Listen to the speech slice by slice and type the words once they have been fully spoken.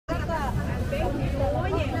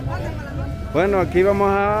Bueno, aquí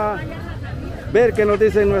vamos a ver qué nos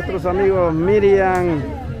dicen nuestros amigos Miriam,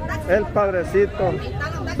 el padrecito,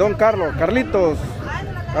 don Carlos, Carlitos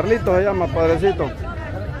se llama padrecito,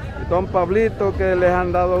 y don Pablito, que les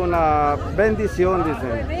han dado una bendición, dicen.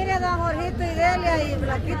 Pues mire, don Jorgito y Delia y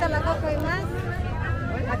Blanquita, la Coca y más.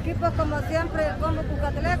 Aquí pues como siempre el combo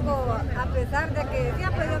Cuscatleco, a pesar de que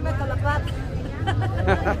siempre yo meto la pata.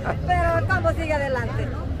 Pero el combo sigue adelante.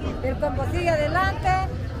 El combo sigue adelante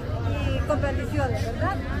y con bendiciones,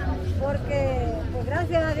 ¿verdad? Porque pues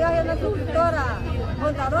gracias a Dios hay una suscriptora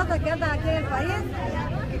bondadosa que anda aquí en el país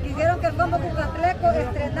que quisieron que el combo Cuscatleco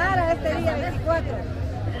estrenara este día 24.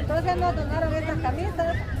 Entonces nos donaron estas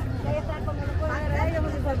camisas. Ahí están, como lo pueden ver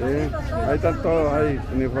ahí, sí, ahí están todos ahí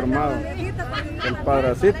uniformados. El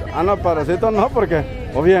padrecito. Ah, no, padrecito no,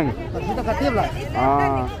 porque. O bien. Padrecito Catibla.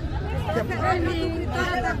 Ah. Mi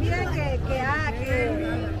suscriptora también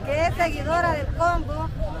que es seguidora del combo,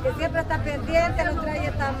 que siempre está pendiente, nos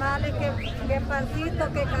trae tamales, que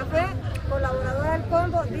pancito, que café, colaboradora del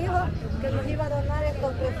combo, dijo que nos iba a donar en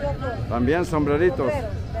concreción. También sombreritos.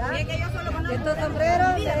 Estos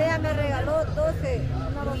sombreros, ella me regaló 12,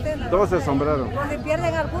 una docena. 12 sombreros. Por si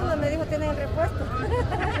pierden algunos, me dijo, tienen el repuesto.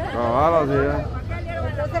 Cabal, así es.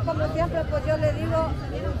 Entonces, como siempre, pues yo le digo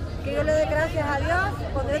que yo le doy gracias a Dios,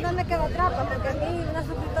 cuando yo no me quedo atrás, porque a mí una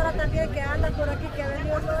suscriptora también que anda por aquí, que ha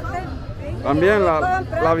venido suerte. También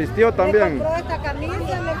la vistió también. Me compró esta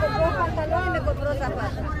camisa, me compró el pantalón y me compró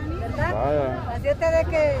zapatos, ¿verdad? Vaya. Así es de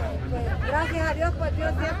que, pues, gracias a Dios, pues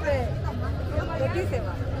Dios siempre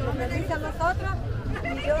nos bendice a nosotros.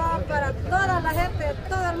 Y yo para toda la gente,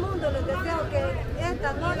 todo el mundo, les deseo que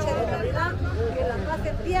esta noche de Navidad, que la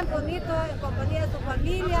pasen bien bonito en compañía de su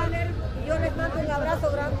familia. Y yo les mando un abrazo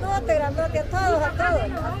grandote a todos de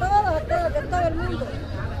todo el mundo.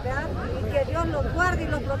 ¿Verdad? Y que Dios los guarde y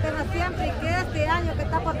los proteja siempre, y que este año que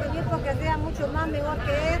está por venir, porque sea mucho más mejor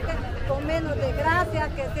que este, con menos desgracia,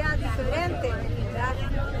 que sea diferente. ¿Verdad?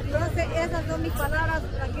 Entonces esas son mis palabras,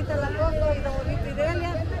 aquí te las pongo y don Jorgito y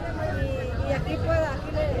Delia. Y aquí le pone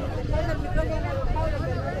el micrófono a don Pablo,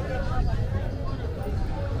 que no sé qué.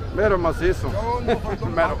 Mero macizo.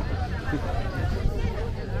 Mero.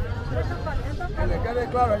 Que le quede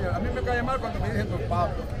claro, a mí me cae mal cuando me dicen don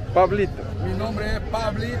Pablo. Pablito. Mi nombre es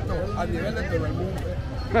Pablito, a nivel de todo el mundo.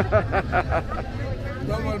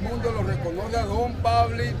 Todo el mundo lo reconoce a don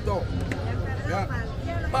Pablito. ¿Ya?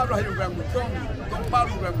 Pablo es un gran gustón, don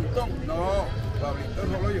Pablo un gran gustón. No, Pablito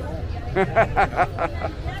solo yo.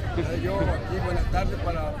 Yo aquí, buenas tardes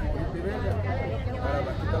para Jorgito y Delia, para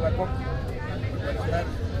Blanquita la Coca. Buenas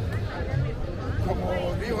tardes. Como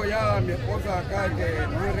dijo ya mi esposa acá, que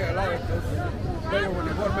nos ha regalado estos bellos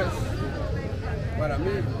uniformes, para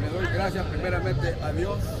mí le doy gracias primeramente a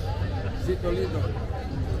Dios, Cito lindo,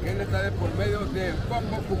 que Él está por medio del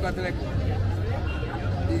combo Cuscatleco.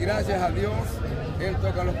 Y gracias a Dios, Él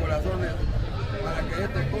toca los corazones para que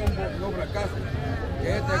este combo no fracase,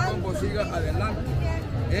 que este combo siga adelante.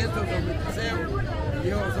 Estos son mis deseos, y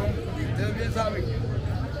ustedes bien saben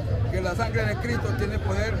que la sangre de Cristo tiene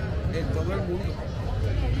poder en todo el mundo.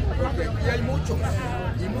 Porque aquí hay muchos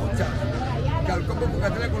y muchas que al combo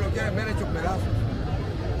Cuscatleco lo quieren ver hecho pedazos,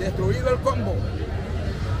 destruido el combo.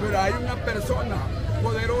 Pero hay una persona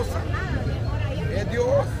poderosa, es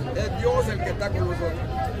Dios el que está con nosotros,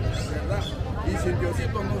 ¿verdad? Y sin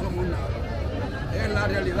Diosito no somos nada, es la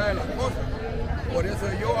realidad de las cosas. Por eso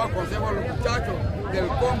yo aconsejo a los muchachos del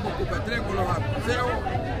combo Cuscatleco, los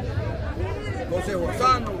aconsejo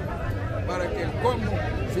sano para que el combo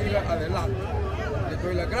siga adelante. Les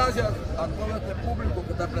doy las gracias a todo este público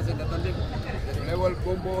que está presente también. Luego el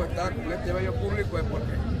combo está con este bello público es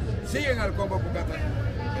porque siguen al combo Cuscatleco.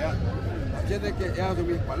 Así es de que esas son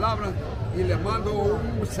mis palabras y les mando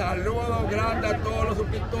un saludo grande a todos los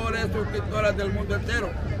suscriptoras del mundo entero,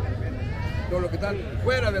 todos los que están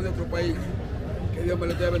fuera de nuestro país. Que Dios me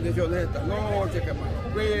les dé bendiciones esta noche, que me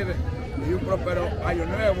los cuide, y un próspero año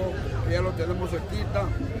nuevo, que ya lo tenemos cerquita.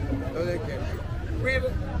 Entonces que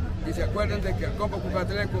cuiden y se acuerden de que el combo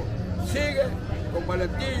Cuscatleco sigue con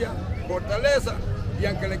valentía, fortaleza, y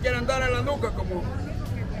aunque le quieran dar en la nuca, como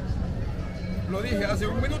lo dije hace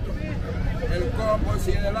un minuto, el combo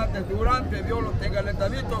sigue adelante durante, Dios los tenga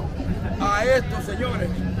alentadito a estos señores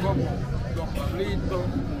como don Pablito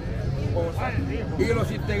y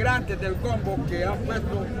los integrantes del combo que han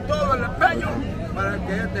puesto todo el empeño para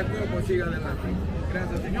que este combo siga adelante.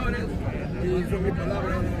 Gracias, señores, y son mis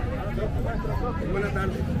palabras. Buenas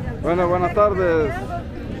tardes. Bueno, buenas tardes.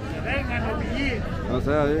 No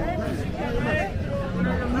sé, ahí.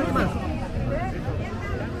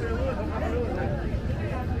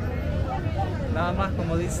 Nada más,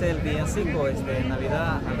 como dice el villancico,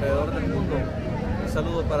 Navidad alrededor del mundo. Un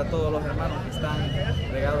saludo para todos los hermanos que están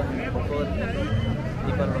regados por todo el mundo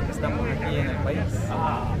y para los que estamos aquí en el país.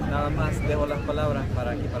 Nada más, dejo las palabras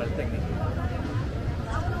para aquí, para el técnico.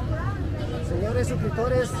 Señores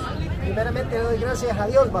suscriptores, primeramente le doy gracias a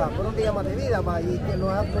Dios por un día más de vida y que nos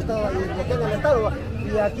ha prestado ahí en el estado.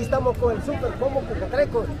 Y aquí estamos con el super combo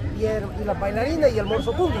Cuscatlecos y la bailarina y el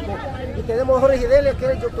morso público. Y tenemos a Jorge Gidelia, que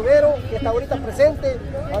es el youtubero, que está ahorita presente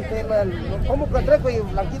ante el combo Cuscatleco y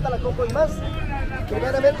Blanquita la Coco y más.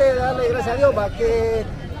 Primeramente darle gracias a Dios, que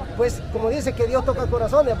pues como dice que Dios toca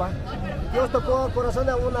corazones, Dios tocó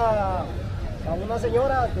corazones a una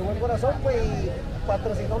señora de buen corazón, pues, y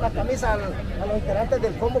patrocinó una camisa a los integrantes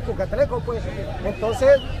del combo Cuscatleco, pues.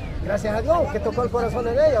 Entonces, gracias a Dios que tocó el corazón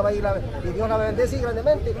de ella, y Dios la bendice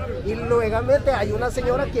grandemente. Y luego hay una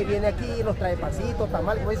señora que viene aquí y nos trae pasitos,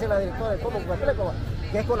 tamal, como dice la directora del combo Cuscatleco,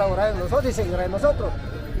 que es colaboradora de nosotros y seguidora de nosotros.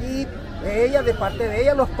 Y ella, de parte de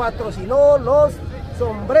ella, nos patrocinó los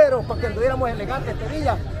sombreros para que anduviéramos elegantes este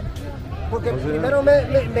día. Porque primero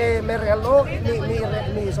me regaló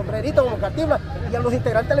mi sombrerito como Cantinflas, y a los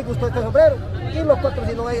integrantes les gustó este sombrero y los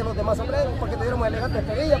patrocinó ella los demás sombreros para que tuviéramos elegantes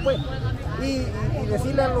este día, pues. Y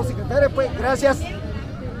decirle a los secretarios, pues, gracias.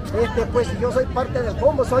 Pues yo soy parte del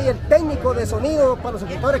combo, soy el técnico de sonido, para los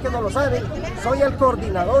suscriptores que no lo saben, soy el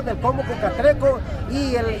coordinador del combo Cuscatleco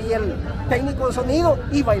y el técnico de sonido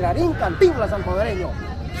y bailarín Cantinflas salvadoreño.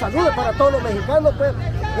 Saludos para todos los mexicanos, pues.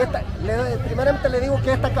 Primeramente le digo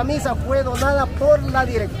que esta camisa fue donada por la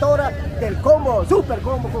directora del combo, super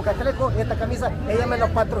combo Cuscatleco. Esta camisa ella me la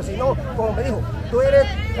patrocinó, como me dijo, tú eres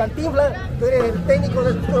Cantinflas, tú eres el técnico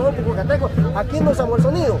del combo Cuscatleco, aquí no usamos el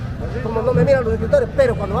sonido, como no me miran los escritores,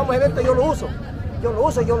 pero cuando vamos a eventos yo lo uso,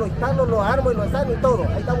 yo lo instalo, lo armo y lo ensayo y todo.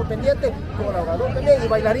 Ahí estamos pendientes, como colaborador también y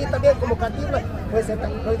bailarín también, como Cantinflas. Pues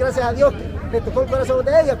doy gracias a Dios que le tocó el corazón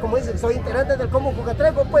de ella, como dice, soy integrante del combo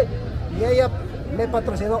Cuscatleco, pues, y ella me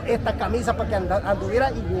patrocinó esta camisa para que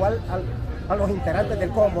anduviera igual a los integrantes del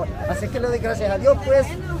combo. Así que le doy gracias a Dios, pues,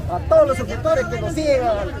 a todos los suscriptores que nos siguen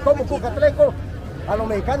al combo Cuscatleco, a los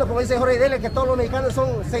mexicanos, como dice Jorge Dele, que todos los mexicanos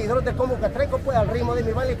son seguidores del combo Cuscatleco, pues, al ritmo de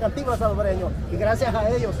mi baile Cantinflas salvadoreño. Y gracias a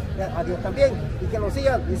ellos, a Dios también, y que nos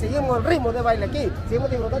sigan y seguimos el ritmo de baile aquí.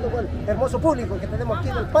 Seguimos disfrutando con el hermoso público que tenemos aquí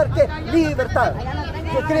en el Parque Libertad.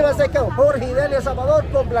 Suscríbanse con Jorge Gidelia Salvador,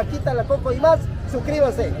 con Blanquita la Coco y más.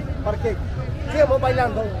 Suscríbanse para que sigamos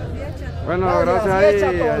bailando. Bueno,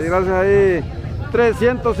 gracias ahí.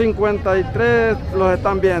 353 los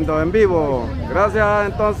están viendo en vivo. Gracias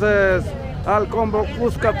entonces al combo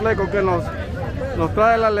Cuscatleco que nos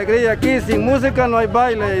trae la alegría aquí. Sin música no hay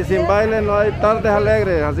baile y sin baile no hay tardes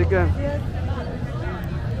alegres. Así que